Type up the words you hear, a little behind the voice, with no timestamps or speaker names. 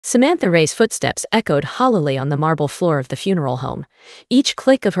Samantha Ray's footsteps echoed hollowly on the marble floor of the funeral home, each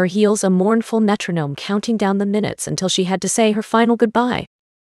click of her heels a mournful metronome counting down the minutes until she had to say her final goodbye.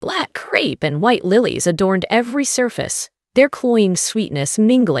 Black crepe and white lilies adorned every surface, their cloying sweetness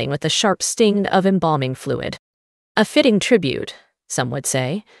mingling with the sharp sting of embalming fluid. A fitting tribute, some would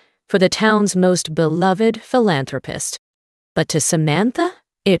say, for the town's most beloved philanthropist. But to Samantha,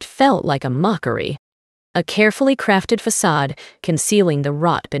 it felt like a mockery. A carefully crafted facade concealing the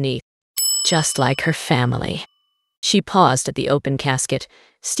rot beneath, just like her family. She paused at the open casket,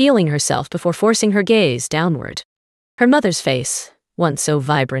 steeling herself before forcing her gaze downward. Her mother's face, once so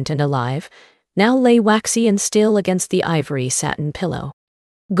vibrant and alive, now lay waxy and still against the ivory satin pillow.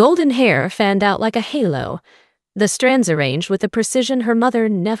 Golden hair fanned out like a halo, the strands arranged with a precision her mother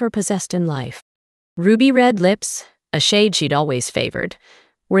never possessed in life. Ruby red lips, a shade she'd always favored,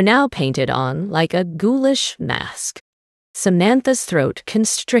 were now painted on like a ghoulish mask. Samantha's throat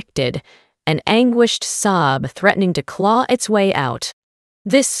constricted, an anguished sob threatening to claw its way out.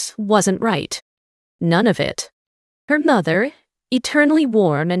 This wasn't right. None of it. Her mother, eternally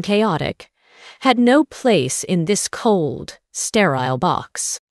warm and chaotic, had no place in this cold, sterile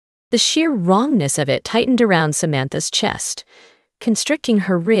box. The sheer wrongness of it tightened around Samantha's chest, constricting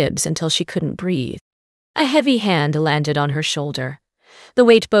her ribs until she couldn't breathe. A heavy hand landed on her shoulder, the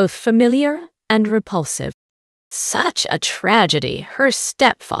weight both familiar and repulsive. "Such a tragedy, her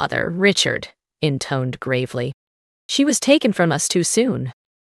stepfather, Richard," intoned gravely. "She was taken from us too soon."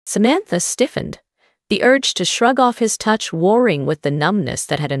 Samantha stiffened, the urge to shrug off his touch warring with the numbness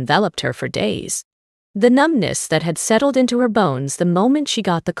that had enveloped her for days. The numbness that had settled into her bones the moment she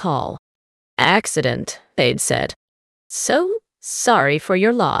got the call. "Accident," they'd said. "So sorry for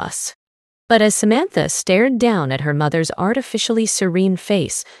your loss." But as Samantha stared down at her mother's artificially serene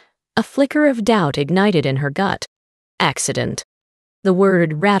face, a flicker of doubt ignited in her gut. Accident. The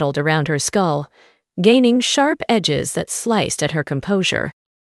word rattled around her skull, gaining sharp edges that sliced at her composure.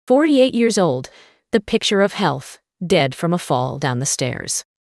 48 years old, the picture of health, dead from a fall down the stairs.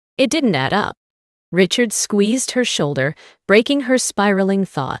 It didn't add up. Richard squeezed her shoulder, breaking her spiraling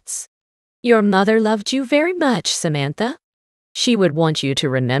thoughts. "Your mother loved you very much, Samantha. She would want you to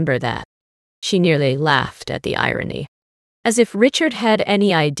remember that." She nearly laughed at the irony. As if Richard had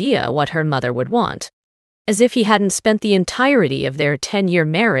any idea what her mother would want. As if he hadn't spent the entirety of their 10-year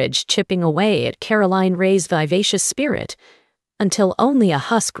marriage chipping away at Caroline Ray's vivacious spirit, until only a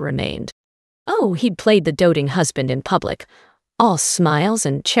husk remained. Oh, he'd played the doting husband in public, all smiles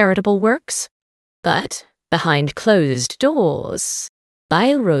and charitable works. But, behind closed doors,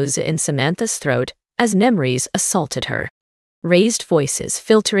 bile rose in Samantha's throat as memories assaulted her. Raised voices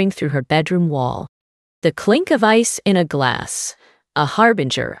filtering through her bedroom wall. The clink of ice in a glass, a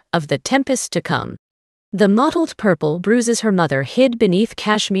harbinger of the tempest to come. The mottled purple bruises her mother hid beneath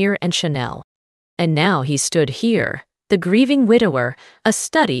cashmere and Chanel. And now he stood here, the grieving widower, a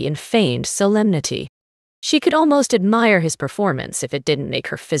study in feigned solemnity. She could almost admire his performance if it didn't make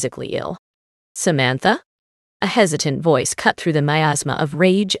her physically ill. "Samantha?" A hesitant voice cut through the miasma of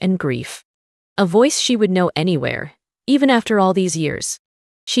rage and grief. A voice she would know anywhere, even after all these years.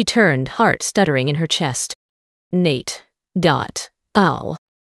 She turned, heart stuttering in her chest. Nate. Owl.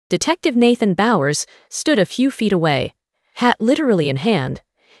 Detective Nathan Bowers stood a few feet away, hat literally in hand,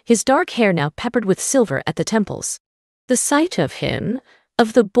 his dark hair now peppered with silver at the temples. The sight of him,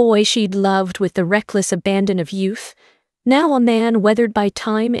 of the boy she'd loved with the reckless abandon of youth, now a man weathered by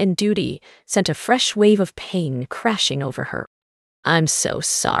time and duty, sent a fresh wave of pain crashing over her. "I'm so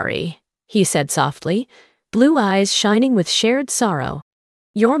sorry," he said softly, blue eyes shining with shared sorrow.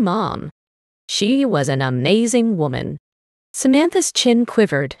 "Your mom. She was an amazing woman." Samantha's chin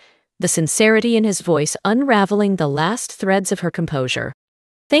quivered, the sincerity in his voice unraveling the last threads of her composure.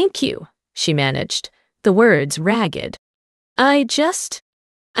 "Thank you," she managed, the words ragged. I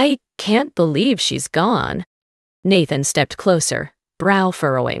can't believe she's gone." Nathan stepped closer, brow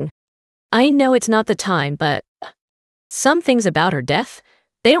furrowing. "I know it's not the time, but some things about her death,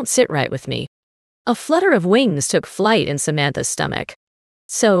 they don't sit right with me." A flutter of wings took flight in Samantha's stomach.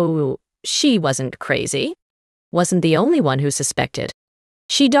 So, she wasn't crazy? Wasn't the only one who suspected?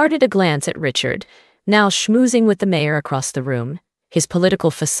 She darted a glance at Richard, now schmoozing with the mayor across the room, his political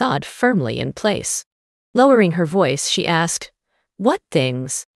facade firmly in place. Lowering her voice, she asked, "What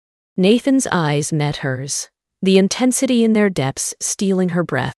things?" Nathan's eyes met hers, the intensity in their depths stealing her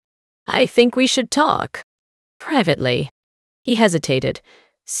breath. "I think we should talk. Privately." He hesitated,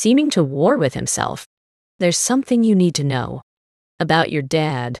 seeming to war with himself. "There's something you need to know. About your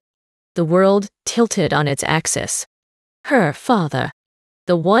dad." The world tilted on its axis. Her father.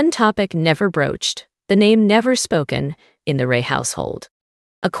 The one topic never broached, the name never spoken, in the Ray household.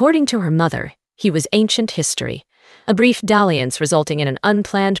 According to her mother, he was ancient history, a brief dalliance resulting in an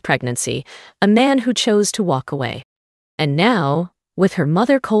unplanned pregnancy, a man who chose to walk away. And now, with her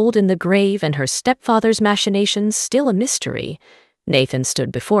mother cold in the grave and her stepfather's machinations still a mystery, Nathan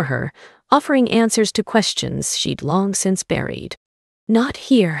stood before her, offering answers to questions she'd long since buried. "Not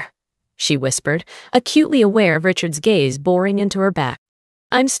here," she whispered, acutely aware of Richard's gaze boring into her back.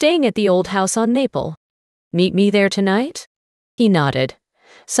 "I'm staying at the old house on Maple. Meet me there tonight?" He nodded,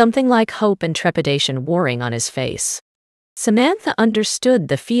 something like hope and trepidation warring on his face. Samantha understood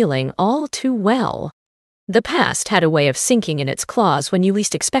the feeling all too well. The past had a way of sinking in its claws when you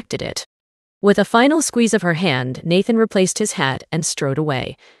least expected it. With a final squeeze of her hand, Nathan replaced his hat and strode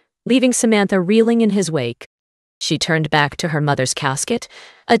away, leaving Samantha reeling in his wake. She turned back to her mother's casket,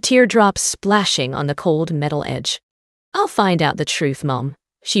 a teardrop splashing on the cold metal edge. "I'll find out the truth, Mom,"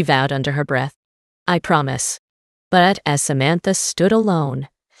 she vowed under her breath. "I promise." But as Samantha stood alone,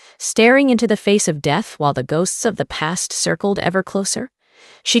 staring into the face of death while the ghosts of the past circled ever closer,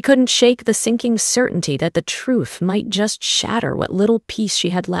 she couldn't shake the sinking certainty that the truth might just shatter what little peace she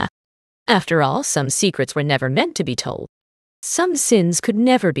had left. After all, some secrets were never meant to be told. Some sins could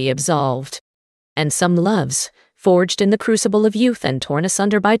never be absolved. And some loves, forged in the crucible of youth and torn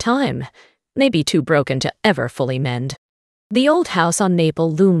asunder by time, may be too broken to ever fully mend. The old house on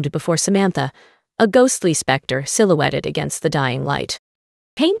Maple loomed before Samantha, a ghostly specter silhouetted against the dying light.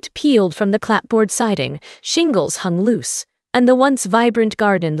 Paint peeled from the clapboard siding, shingles hung loose, and the once vibrant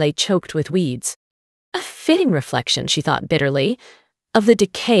garden lay choked with weeds. A fitting reflection, she thought bitterly, of the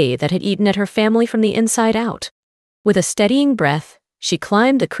decay that had eaten at her family from the inside out. With a steadying breath, she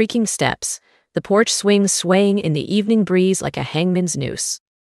climbed the creaking steps, the porch swing swaying in the evening breeze like a hangman's noose.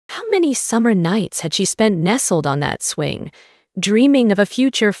 How many summer nights had she spent nestled on that swing, dreaming of a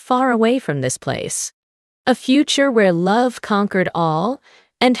future far away from this place? A future where love conquered all,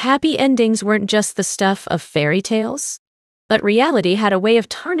 and happy endings weren't just the stuff of fairy tales? But reality had a way of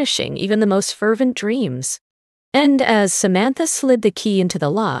tarnishing even the most fervent dreams. And as Samantha slid the key into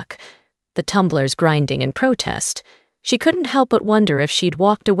the lock, the tumblers grinding in protest, she couldn't help but wonder if she'd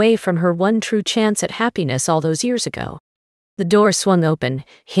walked away from her one true chance at happiness all those years ago. The door swung open,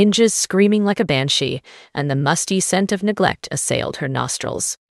 hinges screaming like a banshee, and the musty scent of neglect assailed her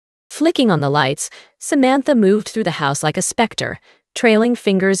nostrils. Flicking on the lights, Samantha moved through the house like a specter, trailing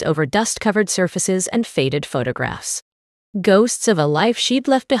fingers over dust-covered surfaces and faded photographs. Ghosts of a life she'd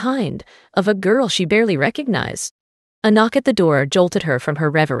left behind, of a girl she barely recognized. A knock at the door jolted her from her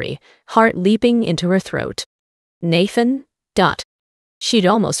reverie, heart leaping into her throat. Nathan? She'd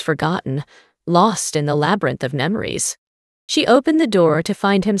almost forgotten, lost in the labyrinth of memories. She opened the door to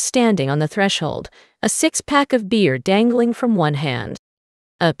find him standing on the threshold, a six-pack of beer dangling from one hand.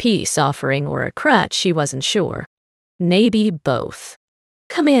 A peace offering or a crutch, she wasn't sure. Maybe both.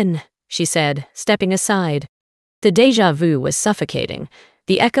 "Come in," she said, stepping aside. The déjà vu was suffocating,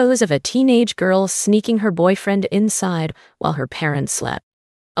 the echoes of a teenage girl sneaking her boyfriend inside while her parents slept.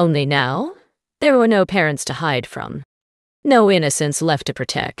 Only now, there were no parents to hide from. No innocence left to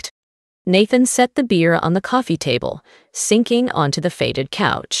protect. Nathan set the beer on the coffee table, sinking onto the faded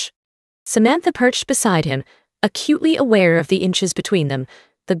couch. Samantha perched beside him, acutely aware of the inches between them,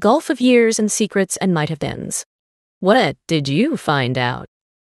 the gulf of years and secrets and might-have-beens. "What did you find out?"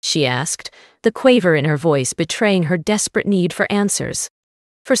 she asked, the quaver in her voice betraying her desperate need for answers.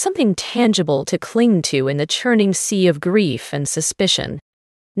 For something tangible to cling to in the churning sea of grief and suspicion.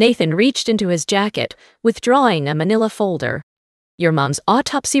 Nathan reached into his jacket, withdrawing a manila folder. "Your mom's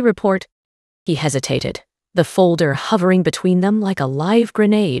autopsy report." He hesitated, the folder hovering between them like a live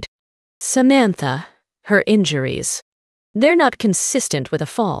grenade. "Samantha, her injuries. They're not consistent with a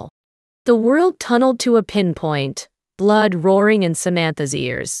fall." The world tunneled to a pinpoint, blood roaring in Samantha's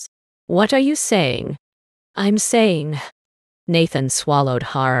ears. "What are you saying?" "I'm saying..." Nathan swallowed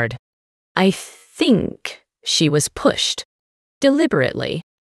hard. "I think..." She was pushed. Deliberately.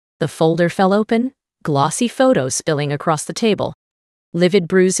 The folder fell open, glossy photos spilling across the table. Livid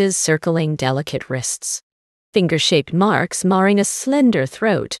bruises circling delicate wrists. Finger-shaped marks marring a slender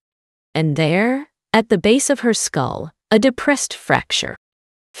throat. And there, at the base of her skull, a depressed fracture.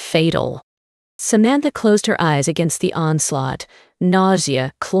 Fatal. Samantha closed her eyes against the onslaught,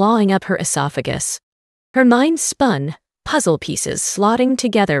 nausea clawing up her esophagus. Her mind spun, puzzle pieces slotting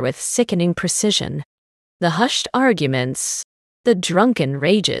together with sickening precision. The hushed arguments, the drunken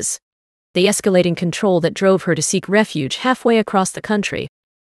rages, the escalating control that drove her to seek refuge halfway across the country.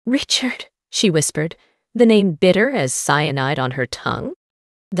 "Richard," she whispered, the name bitter as cyanide on her tongue.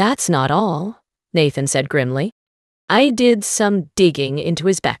 "That's not all," Nathan said grimly. "I did some digging into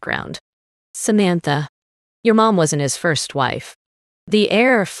his background. Samantha, your mom wasn't his first wife. The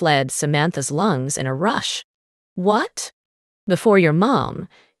air fled Samantha's lungs in a rush. What? Before your mom,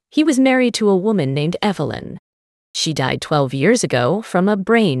 he was married to a woman named Evelyn. She died 12 years ago from a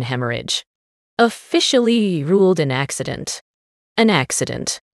brain hemorrhage. Officially ruled an accident. An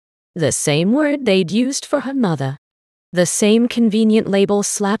accident. The same word they'd used for her mother. The same convenient label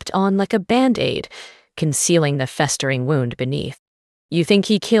slapped on like a band-aid, concealing the festering wound beneath. You think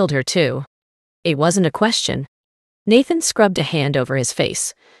he killed her too? It wasn't a question. Nathan scrubbed a hand over his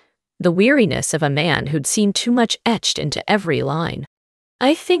face, the weariness of a man who'd seen too much etched into every line.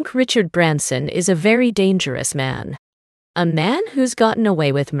 I think Richard Branson is a very dangerous man. A man who's gotten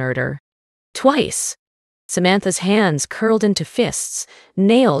away with murder. Twice. Samantha's hands curled into fists,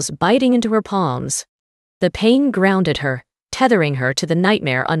 nails biting into her palms. The pain grounded her, tethering her to the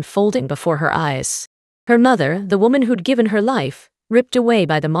nightmare unfolding before her eyes. Her mother, the woman who'd given her life, ripped away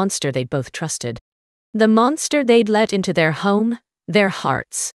by the monster they'd both trusted. The monster they'd let into their home, their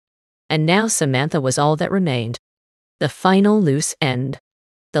hearts. And now Samantha was all that remained. The final loose end.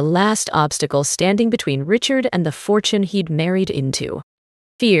 The last obstacle standing between Richard and the fortune he'd married into.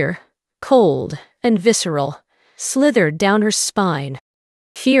 Fear, cold and visceral, slithered down her spine.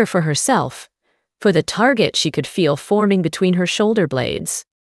 Fear for herself, for the target she could feel forming between her shoulder blades.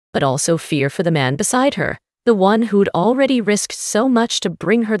 But also fear for the man beside her, the one who'd already risked so much to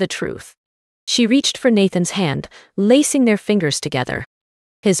bring her the truth. She reached for Nathan's hand, lacing their fingers together.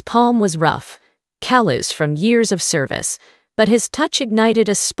 His palm was rough, calloused from years of service, but his touch ignited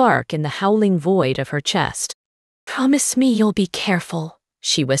a spark in the howling void of her chest. "Promise me you'll be careful,"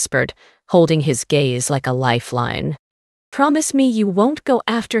 she whispered, holding his gaze like a lifeline. "Promise me you won't go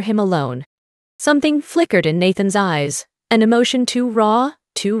after him alone." Something flickered in Nathan's eyes, an emotion too raw,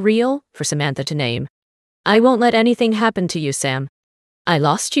 too real for Samantha to name. "I won't let anything happen to you, Sam. I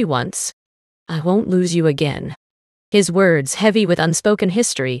lost you once. I won't lose you again." His words, heavy with unspoken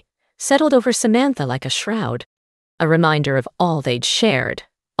history, settled over Samantha like a shroud. A reminder of all they'd shared,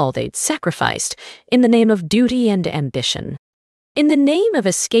 all they'd sacrificed, in the name of duty and ambition. In the name of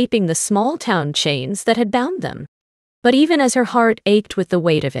escaping the small-town chains that had bound them. But even as her heart ached with the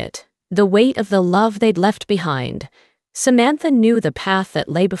weight of it, the weight of the love they'd left behind, Samantha knew the path that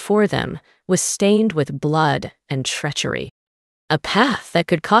lay before them was stained with blood and treachery. A path that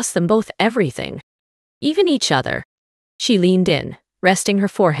could cost them both everything, even each other. She leaned in, resting her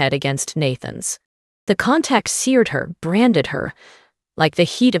forehead against Nathan's. The contact seared her, branded her, like the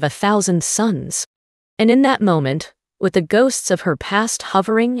heat of 1,000 suns. And in that moment, with the ghosts of her past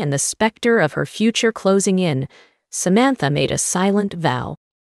hovering and the specter of her future closing in, Samantha made a silent vow.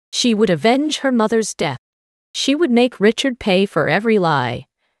 She would avenge her mother's death. She would make Richard pay for every lie,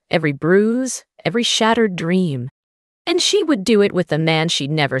 every bruise, every shattered dream. And she would do it with the man she'd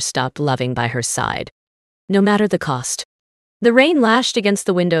never stopped loving by her side, no matter the cost. The rain lashed against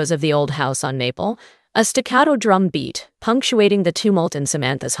the windows of the old house on Maple, a staccato drum beat, punctuating the tumult in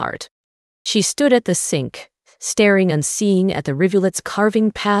Samantha's heart. She stood at the sink, staring unseeing at the rivulets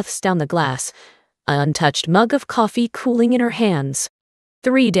carving paths down the glass, an untouched mug of coffee cooling in her hands.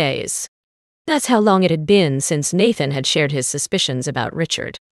 3 days. That's how long it had been since Nathan had shared his suspicions about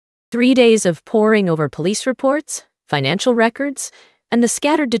Richard. 3 days of poring over police reports, financial records, and the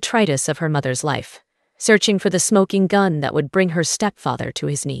scattered detritus of her mother's life, searching for the smoking gun that would bring her stepfather to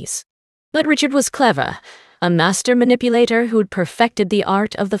his knees. But Richard was clever, a master manipulator who'd perfected the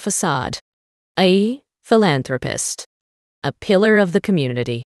art of the facade. A philanthropist. A pillar of the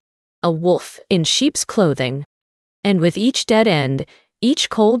community. A wolf in sheep's clothing. And with each dead end, each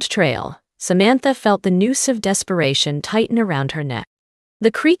cold trail, Samantha felt the noose of desperation tighten around her neck.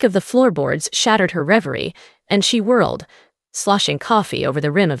 The creak of the floorboards shattered her reverie, and she whirled, sloshing coffee over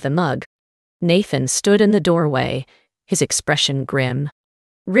the rim of the mug. Nathan stood in the doorway, his expression grim.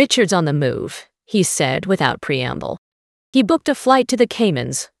 "Richard's on the move," he said without preamble. "He booked a flight to the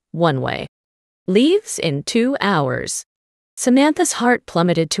Caymans, one way. Leaves in 2 hours." Samantha's heart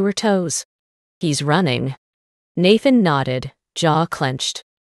plummeted to her toes. "He's running." Nathan nodded, jaw clenched.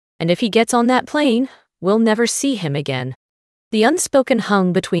 "And if he gets on that plane, we'll never see him again." The unspoken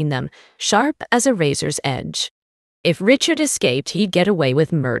hung between them, sharp as a razor's edge. If Richard escaped, he'd get away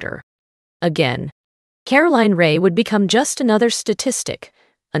with murder. Again. Caroline Ray would become just another statistic,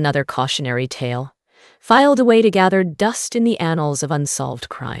 another cautionary tale, filed away to gather dust in the annals of unsolved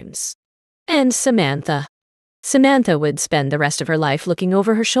crimes. And Samantha. Samantha would spend the rest of her life looking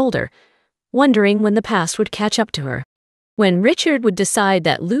over her shoulder, wondering when the past would catch up to her, when Richard would decide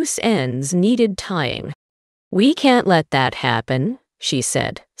that loose ends needed tying. "We can't let that happen," she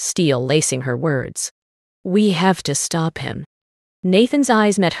said, steel lacing her words. "We have to stop him." Nathan's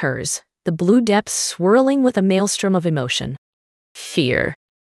eyes met hers, the blue depths swirling with a maelstrom of emotion. fear,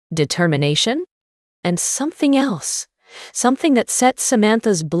 determination, and something else. Something that sets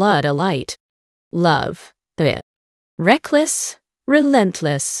Samantha's blood alight. Love. Reckless,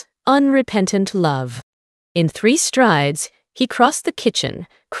 relentless, unrepentant love. In 3 strides, he crossed the kitchen,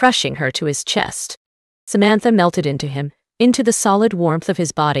 crushing her to his chest. Samantha melted into him, into the solid warmth of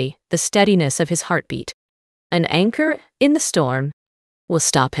his body, the steadiness of his heartbeat. An anchor in the storm. We'll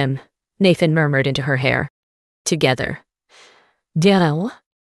stop him, Nathan murmured into her hair. Together. Deal.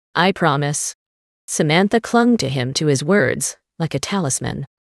 I promise. Samantha clung to him, to his words, like a talisman.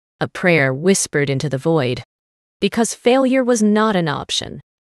 A prayer whispered into the void. Because failure was not an option.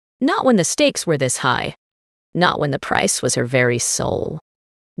 Not when the stakes were this high. Not when the price was her very soul.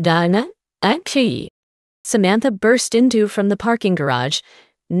 Dana, Aki. Samantha burst into from the parking garage,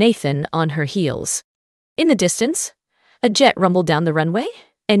 Nathan on her heels. In the distance, a jet rumbled down the runway,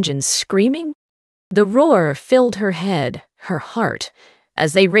 engines screaming. The roar filled her head, her heart,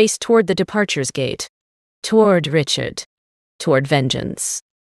 as they raced toward the departures gate. Toward Richard. Toward vengeance.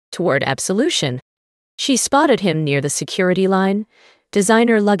 Toward absolution. She spotted him near the security line,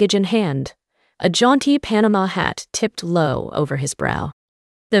 designer luggage in hand, a jaunty Panama hat tipped low over his brow.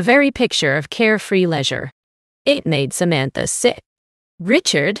 The very picture of carefree leisure. It made Samantha sick.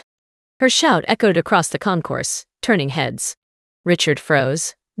 Richard! Her shout echoed across the concourse, turning heads. Richard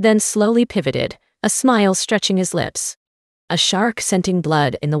froze, then slowly pivoted, a smile stretching his lips. A shark scenting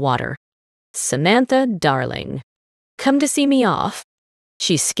blood in the water. Samantha, darling. Come to see me off?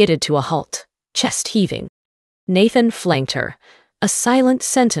 She skidded to a halt, chest heaving. Nathan flanked her, a silent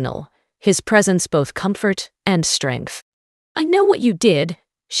sentinel, his presence both comfort and strength. I know what you did,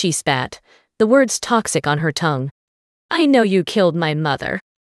 she spat, the words toxic on her tongue. I know you killed my mother.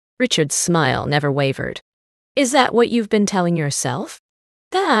 Richard's smile never wavered. Is that what you've been telling yourself?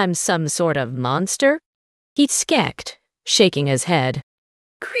 That I'm some sort of monster? He skecked, shaking his head.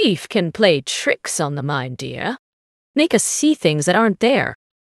 Grief can play tricks on the mind, dear. Make us see things that aren't there.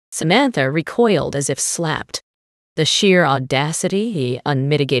 Samantha recoiled as if slapped. The sheer audacity, the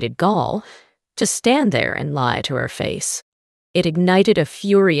unmitigated gall, to stand there and lie to her face. It ignited a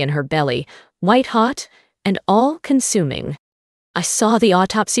fury in her belly, white-hot and all-consuming. I saw the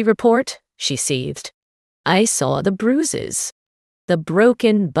autopsy report, she seethed. I saw the bruises, the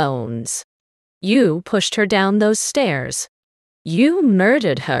broken bones. You pushed her down those stairs. You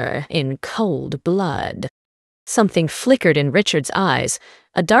murdered her in cold blood. Something flickered in Richard's eyes,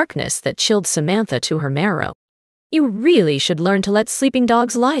 a darkness that chilled Samantha to her marrow. You really should learn to let sleeping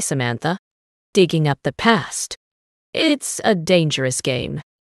dogs lie, Samantha. Digging up the past. It's a dangerous game.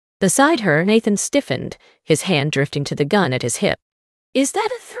 Beside her, Nathan stiffened, his hand drifting to the gun at his hip. Is that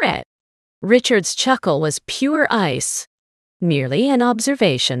a threat? Richard's chuckle was pure ice. Merely an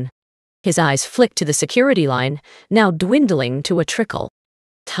observation. His eyes flicked to the security line, now dwindling to a trickle.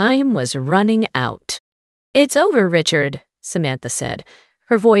 Time was running out. It's over, Richard, Samantha said,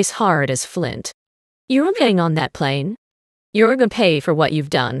 her voice hard as flint. You're getting on that plane. You're going to pay for what you've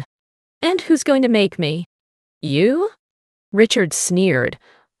done. And who's going to make me? You? Richard sneered,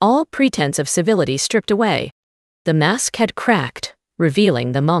 all pretense of civility stripped away. The mask had cracked,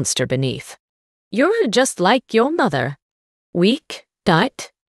 revealing the monster beneath. You're just like your mother. Weak,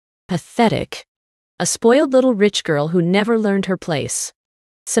 tight, pathetic. A spoiled little rich girl who never learned her place.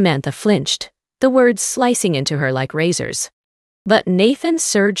 Samantha flinched, the words slicing into her like razors. But Nathan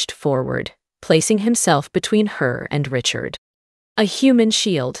surged forward, placing himself between her and Richard. A human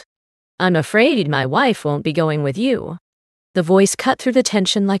shield. I'm afraid my wife won't be going with you. The voice cut through the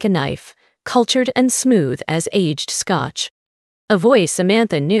tension like a knife, cultured and smooth as aged scotch. A voice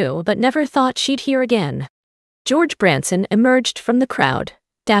Samantha knew but never thought she'd hear again. George Branson emerged from the crowd,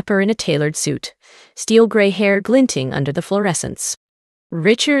 dapper in a tailored suit, steel gray hair glinting under the fluorescence.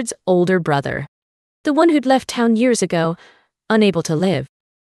 Richard's older brother. The one who'd left town years ago, unable to live.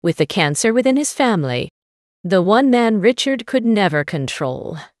 With the cancer within his family. The one man Richard could never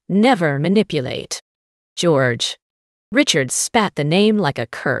control, never manipulate. George. Richard spat the name like a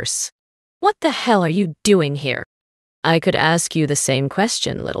curse. What the hell are you doing here? I could ask you the same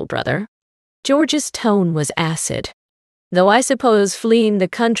question, little brother. George's tone was acid. Though I suppose fleeing the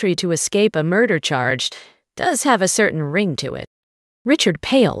country to escape a murder charge does have a certain ring to it. Richard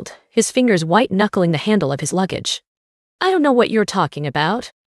paled, his fingers white-knuckling the handle of his luggage. I don't know what you're talking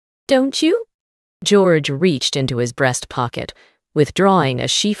about. Don't you? George reached into his breast pocket, withdrawing a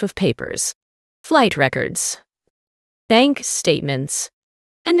sheaf of papers. Flight records. Bank statements.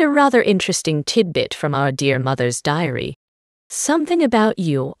 And a rather interesting tidbit from our dear mother's diary. Something about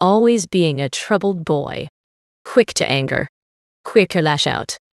you always being a troubled boy. Quick to anger. Quick to lash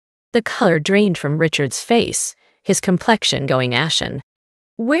out. The color drained from Richard's face, his complexion going ashen.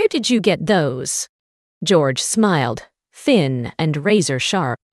 "Where did you get those?" George smiled, thin and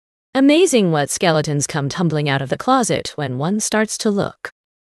razor-sharp. "Amazing what skeletons come tumbling out of the closet when one starts to look."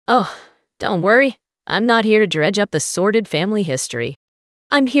 "Oh, don't worry. I'm not here to dredge up the sordid family history.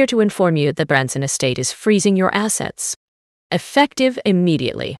 I'm here to inform you that the Branson estate is freezing your assets. Effective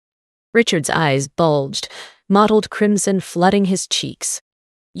immediately." Richard's eyes bulged, mottled crimson flooding his cheeks.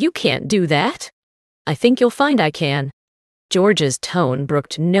 "You can't do that." "I think you'll find I can." George's tone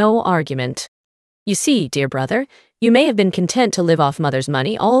brooked no argument. "You see, dear brother, you may have been content to live off mother's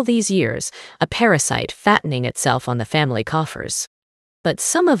money all these years, a parasite fattening itself on the family coffers. But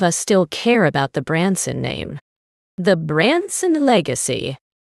some of us still care about the Branson name. The Branson legacy.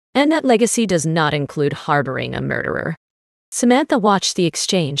 And that legacy does not include harboring a murderer." Samantha watched the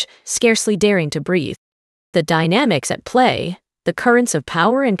exchange, scarcely daring to breathe. The dynamics at play, the currents of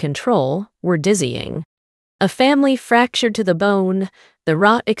power and control, were dizzying. A family fractured to the bone, the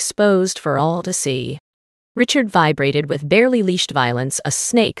rot exposed for all to see. Richard vibrated with barely leashed violence, a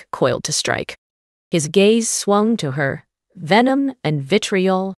snake coiled to strike. His gaze swung to her, venom and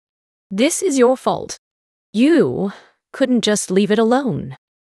vitriol. "This is your fault. You couldn't just leave it alone.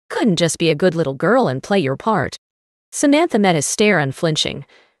 Couldn't just be a good little girl and play your part." Samantha met his stare unflinching,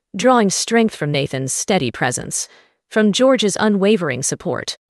 drawing strength from Nathan's steady presence, from George's unwavering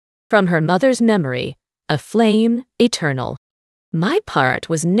support, from her mother's memory, a flame eternal. "My part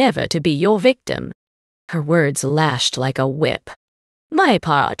was never to be your victim." Her words lashed like a whip. "My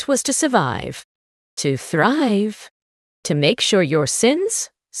part was to survive, to thrive, to make sure your sins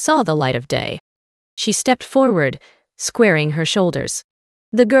saw the light of day." She stepped forward, squaring her shoulders.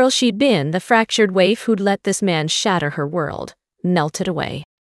 The girl she'd been, the fractured waif who'd let this man shatter her world, melted away.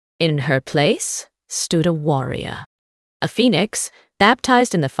 In her place stood a warrior. A phoenix,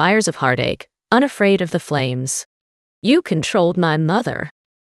 baptized in the fires of heartache, unafraid of the flames. "You controlled my mother.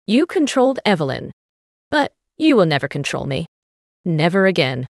 You controlled Evelyn. But you will never control me. Never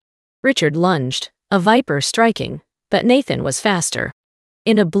again." Richard lunged, a viper striking, but Nathan was faster.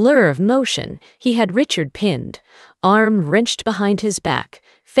 In a blur of motion, he had Richard pinned, arm wrenched behind his back,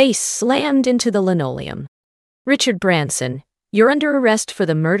 face slammed into the linoleum. "Richard Branson, you're under arrest for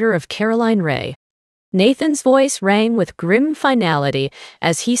the murder of Caroline Ray." Nathan's voice rang with grim finality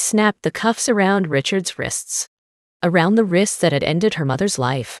as he snapped the cuffs around Richard's wrists. Around the wrists that had ended her mother's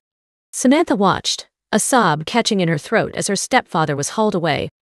life. Samantha watched, a sob catching in her throat as her stepfather was hauled away.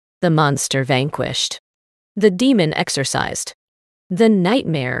 The monster vanquished. The demon exorcised. The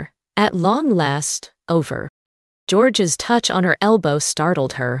nightmare, at long last, over. George's touch on her elbow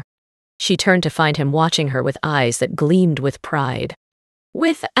startled her. She turned to find him watching her with eyes that gleamed with pride.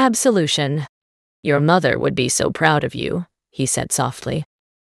 "With absolution. Your mother would be so proud of you," he said softly.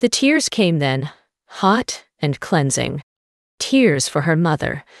 The tears came then, hot and cleansing. Tears for her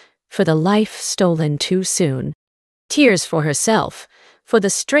mother, for the life stolen too soon. Tears for herself, for the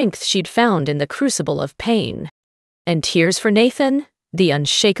strength she'd found in the crucible of pain. And tears for Nathan, the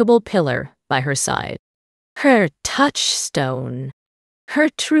unshakable pillar by her side. Her touchstone. Her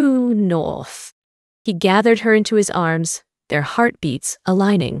true north. He gathered her into his arms, their heartbeats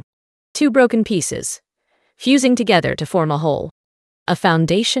aligning. Two broken pieces, fusing together to form a whole. A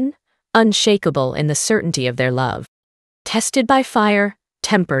foundation, unshakable in the certainty of their love. Tested by fire,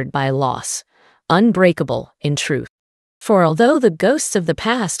 tempered by loss. Unbreakable in truth. For although the ghosts of the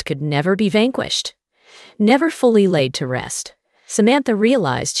past could never be vanquished, never fully laid to rest, Samantha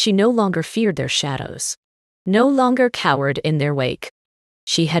realized she no longer feared their shadows, no longer cowered in their wake.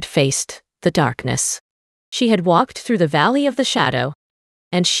 She had faced the darkness. She had walked through the valley of the shadow,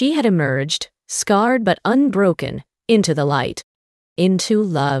 and she had emerged, scarred but unbroken, into the light, into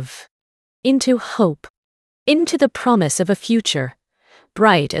love, into hope, into the promise of a future,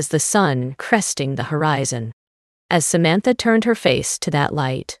 bright as the sun cresting the horizon. As Samantha turned her face to that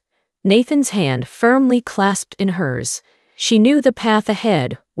light, Nathan's hand firmly clasped in hers, she knew the path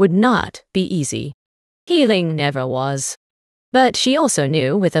ahead would not be easy. Healing never was. But she also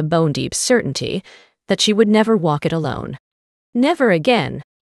knew, with a bone-deep certainty, that she would never walk it alone. Never again.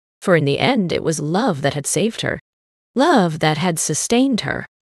 For in the end it was love that had saved her. Love that had sustained her.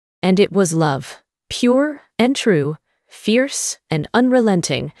 And it was love, pure and true, fierce and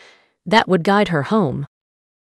unrelenting, that would guide her home.